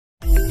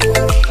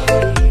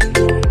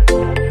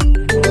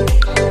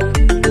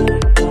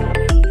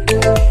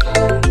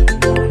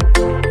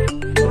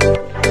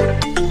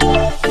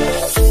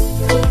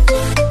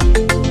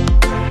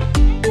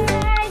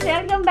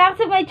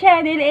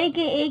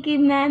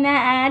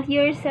Nana at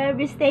your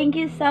service. Thank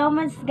you so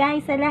much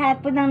guys sa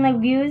lahat po ng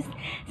nag-views,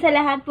 sa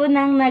lahat po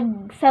ng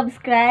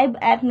nag-subscribe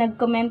at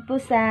nag-comment po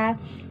sa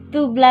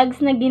 2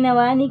 vlogs na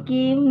ginawa ni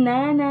Kim.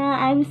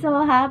 Nana, I'm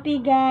so happy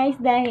guys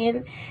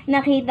dahil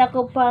nakita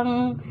ko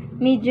pang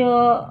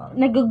medyo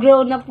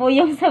nag-grow na po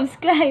yung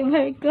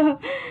subscriber ko.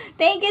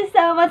 Thank you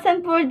so much.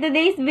 And for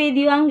today's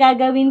video, ang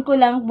gagawin ko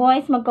lang po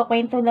is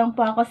magkukwento lang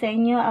po ako sa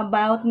inyo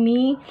about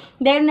me.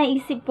 Dahil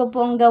naisip ko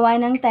pong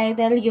gawa ng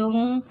title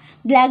yung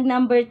vlog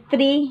number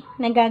 3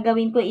 na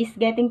gagawin ko is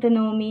Getting to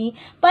Know Me.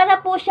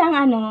 Para po siyang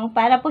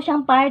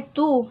part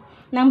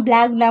 2 ng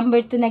vlog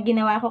number 2 na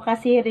ginawa ko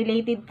kasi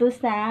related to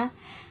sa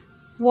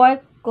work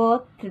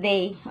ko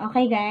today.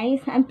 Okay guys?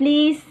 And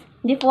please,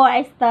 before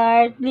I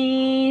start,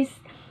 please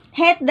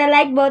hit the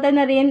like button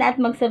na rin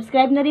at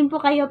mag-subscribe na rin po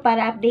kayo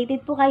para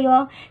updated po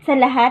kayo sa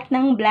lahat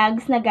ng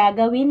vlogs na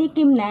gagawin ni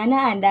Kim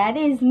Nana, and that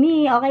is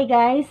me. Okay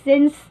guys,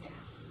 since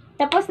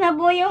tapos na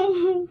po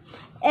yung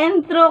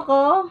intro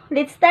ko,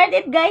 let's start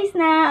it guys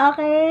na.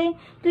 Okay,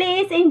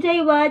 please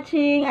enjoy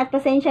watching at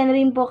pasensya na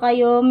rin po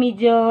kayo,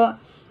 medyo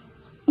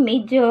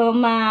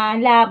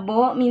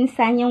malabo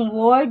minsan yung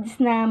words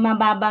na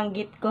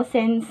mababanggit ko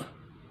since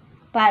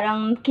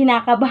parang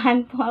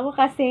kinakabahan po ako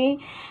kasi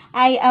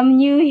I am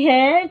new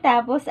here.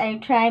 Tapos, I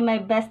try my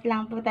best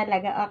lang po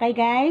talaga. Okay,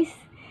 guys?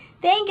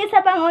 Thank you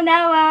sa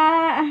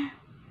pangunawa.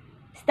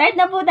 Start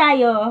na po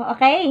tayo.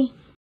 Okay?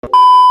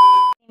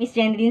 Miss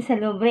Jenny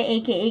Salubre,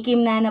 aka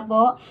Kim Nana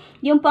po.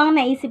 Yung po ang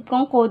naisip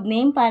kong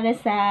codename para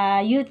sa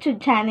YouTube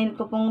channel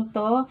ko pong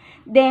to.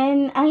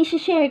 Then, ang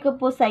isi-share ko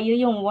po sa iyo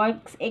yung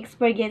work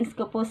experience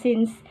ko po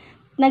since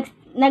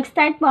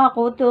nag-start po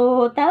ako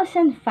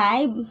 2005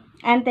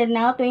 until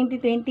now,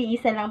 2020.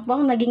 Isa lang po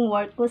ang naging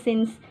work ko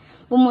since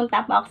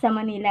pumunta pa ako sa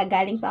Manila.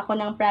 Galing pa ako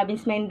ng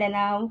province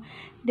Mindanao.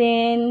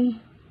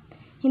 Then,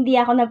 hindi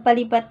ako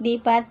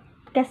nagpalipat-lipat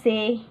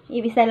kasi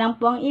isa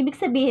lang po ang ibig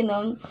sabihin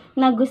nun,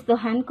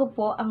 nagustuhan ko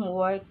po ang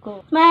work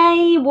ko.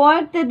 My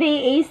work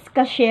today is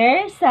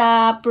cashier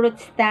sa fruit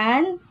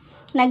stand.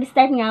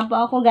 Nag-start nga po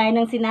ako gaya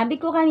ng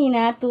sinabi ko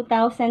kanina,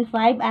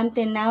 2005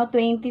 until now,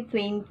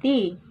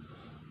 2020.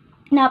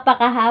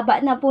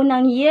 Napakahaba na po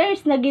ng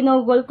years na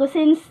ginugol ko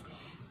since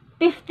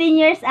 15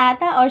 years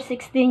ata or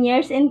 16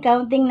 years and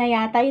counting na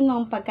yata yun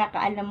ang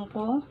pagkakaalam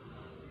ko.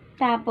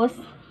 Tapos,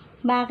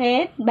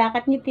 bakit?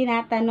 Bakit nyo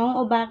tinatanong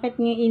o bakit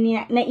nyo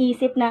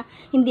naisip na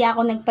hindi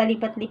ako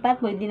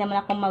nagpalipat-lipat? Pwede naman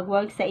ako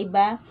mag-work sa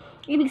iba.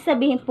 Ibig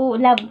sabihin po,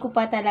 love ko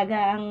pa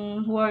talaga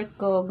ang work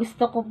ko.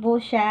 Gusto ko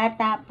po siya.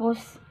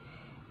 Tapos,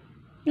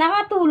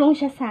 nakatulong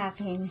siya sa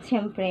akin.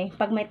 Siyempre,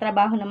 pag may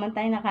trabaho naman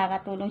tayo,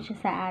 nakakatulong siya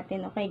sa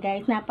atin. Okay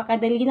guys,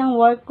 napakadali ng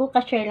work ko.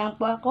 Cashier lang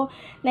po ako.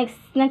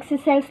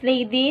 Nagsisales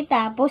lady,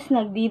 tapos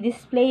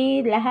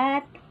nagdi-display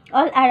lahat.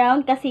 All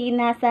around kasi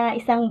nasa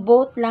isang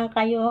boat lang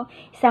kayo.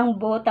 Isang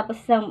boat, tapos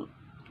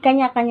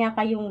kanya-kanya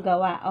kayong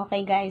gawa.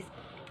 Okay guys.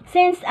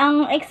 Since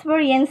ang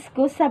experience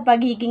ko sa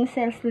pagiging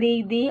sales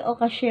lady o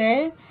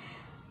cashier,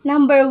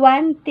 number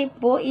 1 tip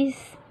po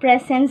is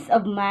presence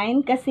of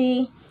mind.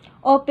 Kasi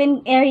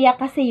open area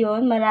kasi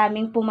yon,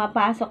 maraming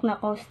pumapasok na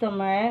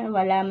customer,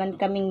 wala man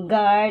kaming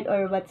guard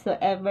or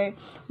whatsoever.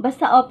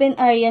 Basta open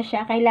area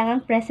siya,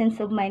 kailangan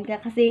presence of mind ka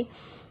kasi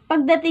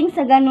pagdating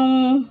sa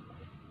ganong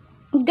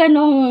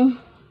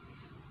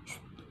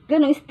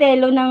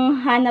estilo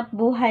ng hanap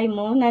buhay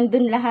mo,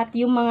 nandun lahat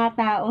yung mga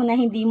tao na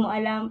hindi mo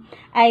alam,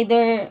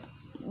 either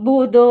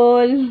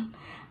budol,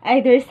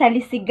 either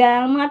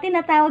salisigang, mga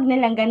tinatawag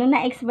nilang ganon.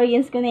 Na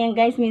experience ko na yan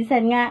guys.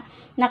 Minsan nga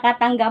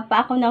nakatanggap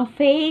pa ako ng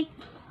fake.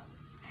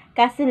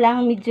 Kasi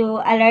lang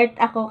medyo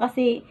alert ako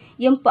kasi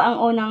yun po ang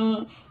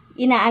unang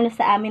inaano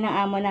sa amin ng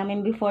amo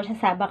namin before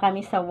sasaba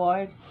kami sa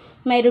work.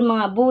 Mayroon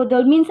mga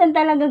budol. Minsan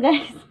talaga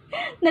guys,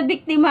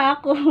 nabiktima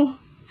ako.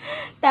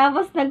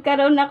 Tapos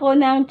nagkaroon ako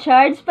ng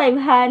charge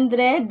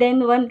 500,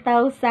 then 1,000.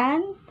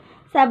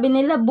 Sabi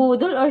nila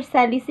budol or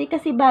salisi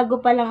kasi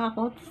bago pa lang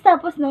ako.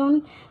 Tapos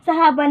noon, sa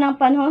haba ng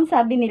panahon,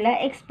 sabi nila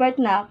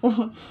expert na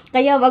ako.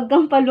 Kaya wag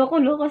kang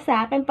paluko-luko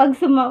sa akin.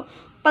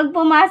 Pag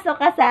pumasok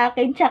ka sa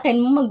akin,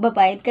 tsakin mo,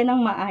 magbabayad ka ng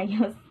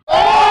maayos.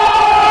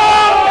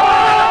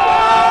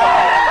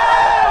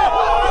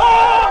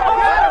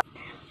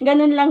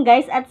 Ganun lang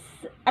guys. At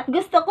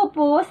gusto ko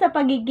po sa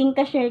pagiging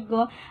cashier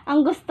ko,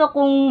 ang gusto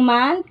kong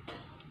month,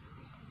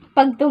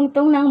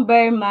 pagtungtong ng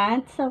bear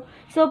month. So,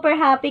 super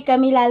happy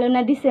kami lalo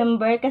na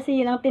December kasi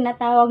yun ang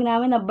tinatawag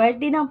namin na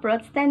birthday ng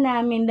fruit stand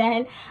namin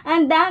dahil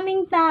ang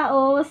daming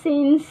tao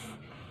since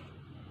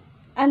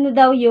ano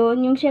daw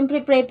yun, yung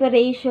syempre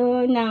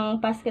preparation ng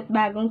Pasko at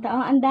bagong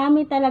taon. Ang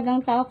dami talagang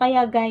tao.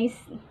 Kaya guys,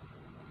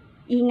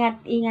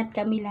 ingat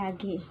kami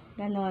lagi.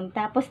 Ganon.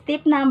 Tapos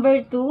tip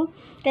number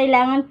 2,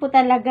 kailangan po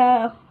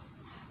talaga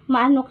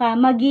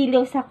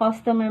magiliw sa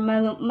customer,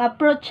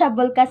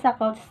 ma-approachable ka sa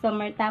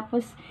customer.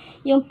 Tapos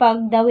yung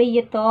the way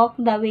you talk,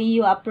 the way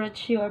you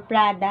approach your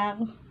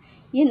product,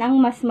 yun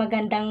ang mas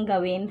magandang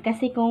gawin.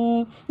 Kasi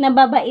kung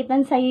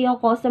nababaitan sa'yo yung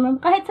customer,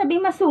 kahit sabi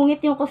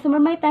masungit yung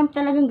customer, may time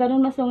talagang ganun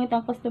masungit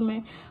ang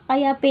customer.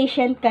 Kaya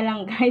patient ka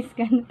lang guys.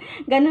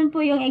 Ganun po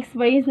yung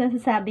experience na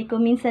sasabi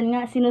ko. Minsan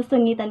nga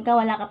sinusungitan ka,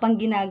 wala ka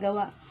pang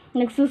ginagawa.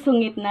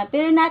 Nagsusungit na.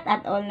 Pero not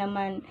at all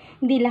naman.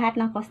 Hindi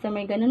lahat ng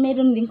customer ganun.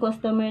 Mayroon din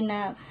customer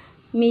na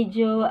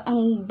medyo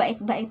ang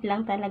bait-bait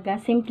lang talaga.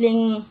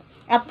 Simpleng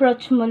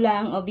approach mo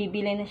lang o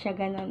bibili na siya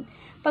ganun.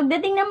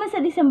 Pagdating naman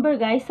sa December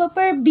guys,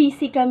 super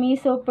busy kami,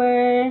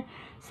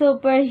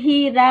 super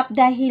hirap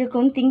dahil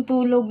kunting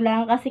tulog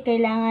lang kasi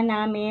kailangan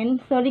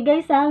namin. Sorry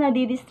guys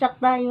nadidistract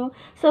tayo.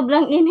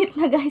 Sobrang init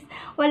na guys.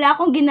 Wala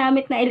akong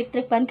ginamit na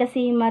electric fan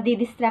kasi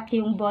madidistract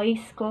yung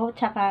voice ko.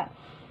 Tsaka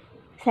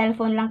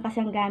cellphone lang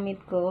kasi ang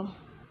gamit ko.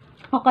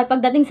 Okay,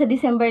 pagdating sa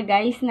December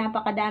guys,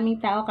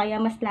 napakadaming tao kaya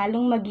mas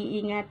lalong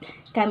mag-iingat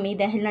kami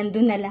dahil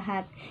nandun na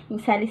lahat.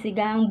 Yung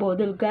salisigang,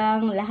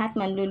 bodolgang, lahat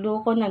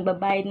manluloko,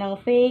 nagbabayad ng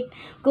fake,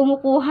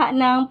 kumukuha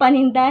ng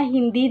paninda,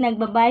 hindi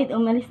nagbabayad,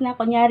 umalis na,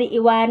 kunyari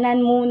iwanan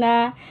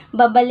muna,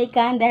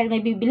 babalikan dahil may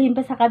bibilihin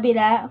pa sa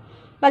kabila.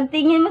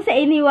 Pagtingin mo sa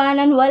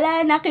iniwanan,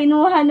 wala na,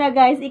 kinuha na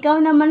guys.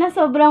 Ikaw naman na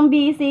sobrang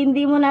busy,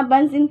 hindi mo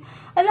napansin.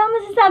 Alam mo,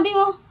 sasabi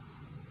mo,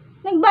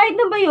 nagbayad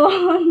na ba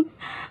yun?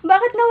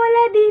 Bakit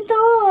nawala dito?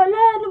 Wala,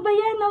 ano ba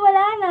yan?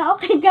 Nawala na.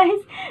 Okay guys,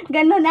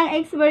 ganun ang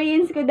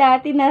experience ko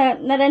dati na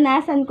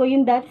naranasan ko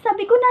yung dati.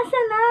 Sabi ko, nasa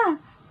na?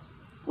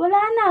 Wala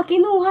na,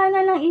 kinuha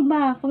na ng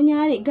iba.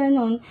 Kunyari,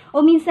 ganun.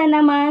 O minsan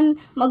naman,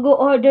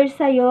 mag-o-order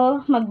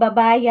sa'yo,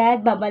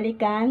 magbabayad,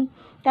 babalikan.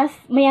 Tapos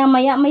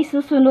maya-maya may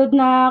susunod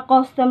na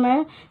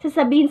customer.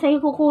 Sasabihin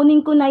sa'yo,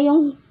 kukunin ko na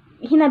yung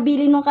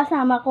hinabili ng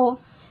kasama ko.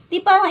 Di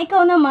parang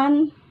ikaw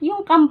naman,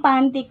 yung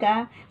kampante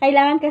ka,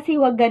 kailangan kasi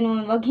wag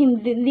ganun, wag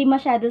hindi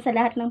masyado sa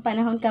lahat ng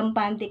panahon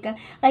kampante ka.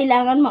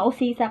 Kailangan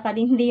mausisa ka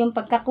din, hindi yung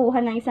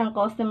pagkakuha ng isang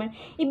customer,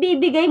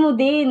 ibibigay mo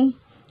din.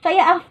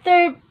 Kaya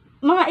after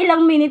mga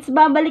ilang minutes,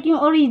 babalik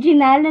yung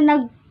original na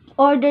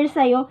nag-order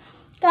sa'yo.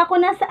 Kako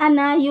nasaan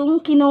na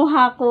yung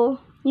kinuha ko,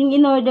 yung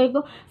in-order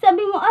ko.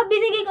 Sabi mo,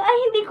 binigay ko,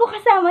 hindi ko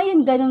kasama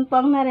yun. Ganun po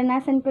ang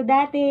naranasan ko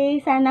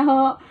dati. Sana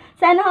ho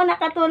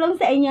nakatulong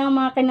sa inyo ang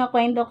mga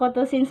kinukwento ko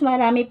to since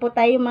marami po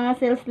tayo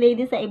mga sales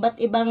lady sa iba't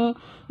ibang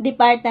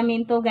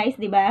departamento guys,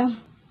 di ba?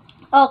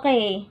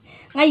 Okay.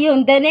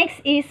 Ngayon, the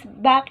next is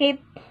bakit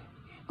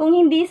kung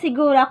hindi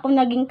siguro ako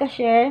naging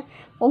cashier,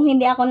 kung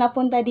hindi ako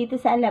napunta dito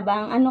sa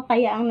Alabang, ano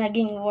kaya ang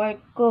naging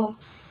work ko?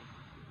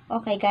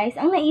 Okay guys,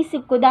 ang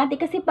naisip ko dati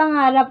kasi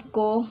pangarap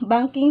ko,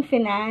 banking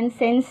finance,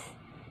 since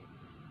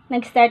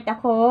nag-start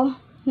ako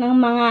ng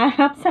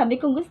mangarap. Sabi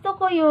ko, gusto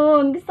ko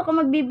yun. Gusto ko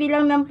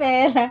magbibilang ng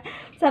pera.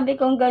 Sabi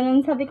ko, ganun.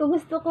 Sabi ko,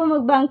 gusto ko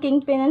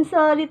mag-banking finance.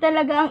 Sorry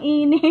talaga, ang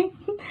init.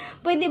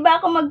 Pwede ba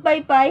ako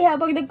magpaypay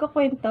habang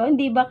nagkukwento?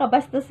 Hindi ba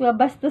kabastos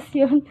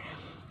yun?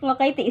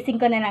 Okay,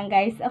 tiisin ko na lang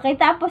guys. Okay,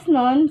 tapos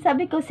nun,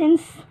 sabi ko,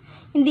 since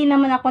hindi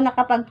naman ako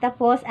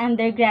nakapagtapos,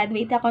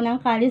 undergraduate ako ng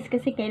college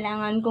kasi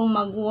kailangan kong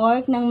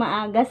mag-work ng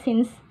maaga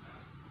since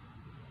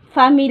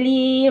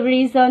family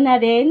reason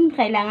na rin.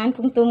 Kailangan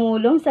kong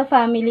tumulong sa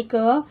family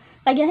ko.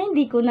 Kaya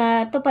hindi ko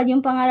natupad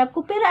yung pangarap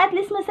ko. Pero at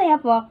least masaya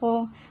po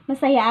ako.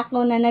 Masaya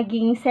ako na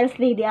naging sales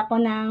lady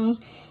ako ng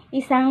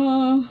isang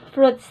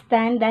fruit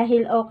stand.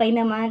 Dahil okay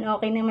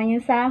naman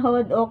yung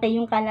sahod. Okay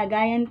yung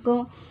kalagayan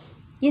ko.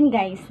 Yun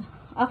guys.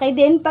 Okay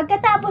din.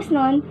 Pagkatapos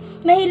nun,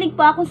 mahilig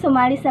po akong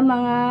sumali sa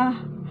mga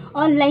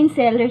online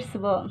sellers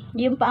po.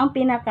 Yun pa ang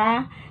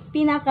pinaka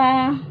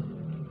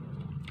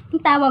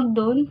ang tawag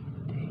dun.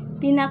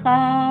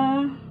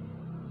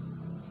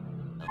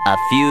 A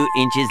few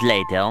inches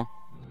later.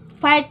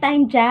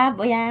 Part-time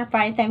job. O yan,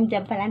 part-time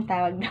job pala ang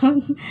tawag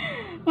doon.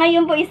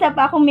 Ngayon po, isa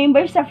pa akong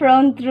member sa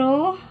front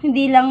row.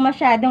 Hindi lang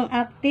masyadong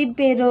active,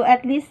 pero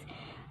at least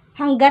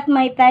hanggat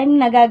may time,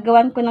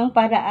 nagagawan ko ng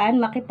paraan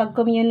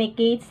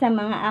makipag-communicate sa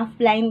mga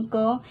offline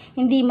ko.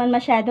 Hindi man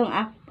masyadong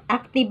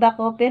active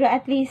ako, pero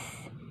at least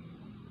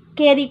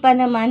carry pa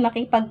naman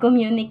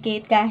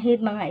makipag-communicate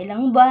kahit mga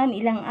ilang buwan,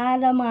 ilang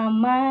araw, mga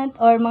month,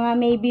 or mga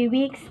maybe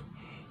weeks.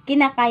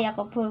 Kinakaya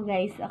ko po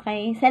guys.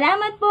 Okay.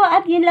 Salamat po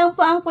at yun lang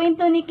po ang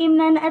kwento ni Kim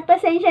Nana. At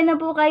pasensya na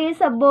po kayo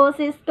sa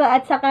boses ko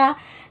at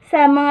saka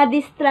sa mga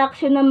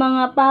distraction ng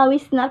mga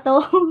pawis na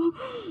to.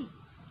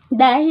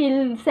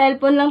 Dahil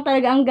cellphone lang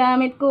talaga ang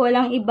gamit ko.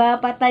 Walang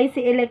iba. Patay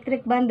si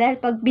electric fan dahil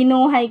pag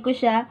binuhay ko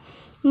siya,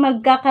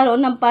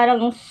 magkakaroon ng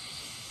parang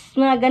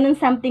mga ganun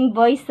something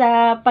voice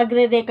sa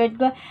pagre-record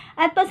ko.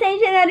 At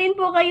pasensya na rin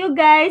po kayo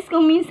guys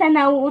kung minsan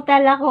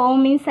nauutal ako o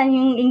minsan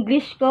yung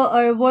English ko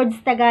or words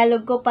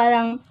Tagalog ko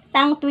parang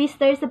tongue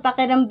twister sa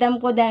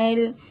pakiramdam ko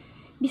dahil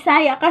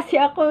Bisaya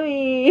kasi ako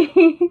eh.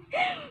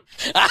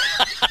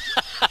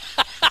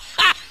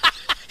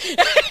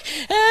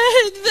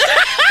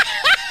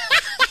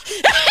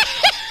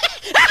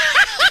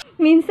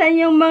 Minsan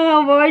yung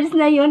mga words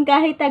na yun,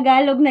 kahit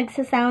Tagalog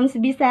nagsasounds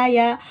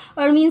Bisaya,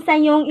 or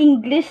minsan yung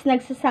English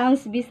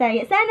nagsasounds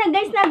Bisaya. Sana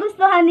guys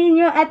nagustuhan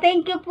ninyo, at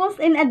thank you po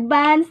in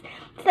advance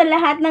sa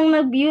lahat ng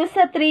nag-view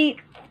sa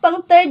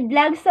pang third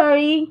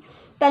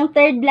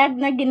vlog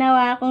na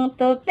ginawa kong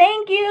to.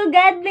 Thank you,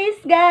 God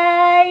bless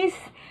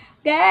guys!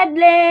 God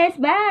bless.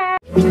 Bye!